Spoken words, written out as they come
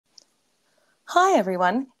Hi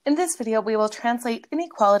everyone! In this video we will translate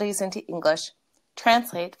inequalities into English.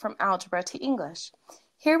 Translate from algebra to English.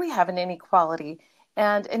 Here we have an inequality,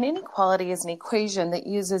 and an inequality is an equation that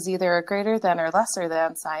uses either a greater than or lesser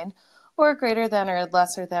than sign, or a greater than or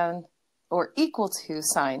lesser than or equal to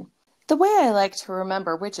sign. The way I like to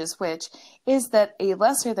remember which is which is that a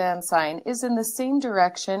lesser than sign is in the same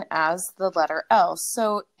direction as the letter L,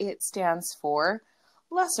 so it stands for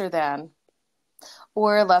lesser than,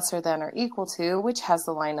 or lesser than or equal to, which has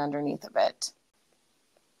the line underneath of it.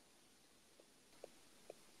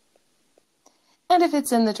 And if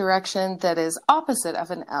it's in the direction that is opposite of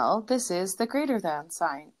an L, this is the greater than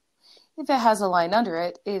sign. If it has a line under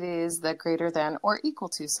it, it is the greater than or equal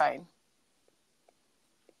to sign.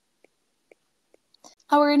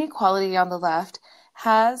 Our inequality on the left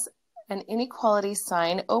has an inequality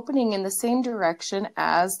sign opening in the same direction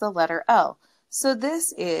as the letter L. So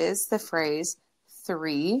this is the phrase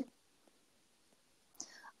 3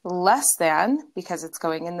 less than, because it's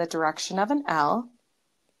going in the direction of an L,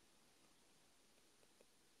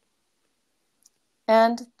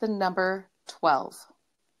 and the number 12.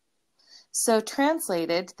 So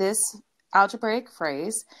translated, this algebraic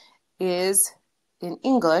phrase is, in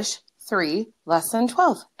English, 3 less than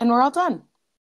 12, and we're all done.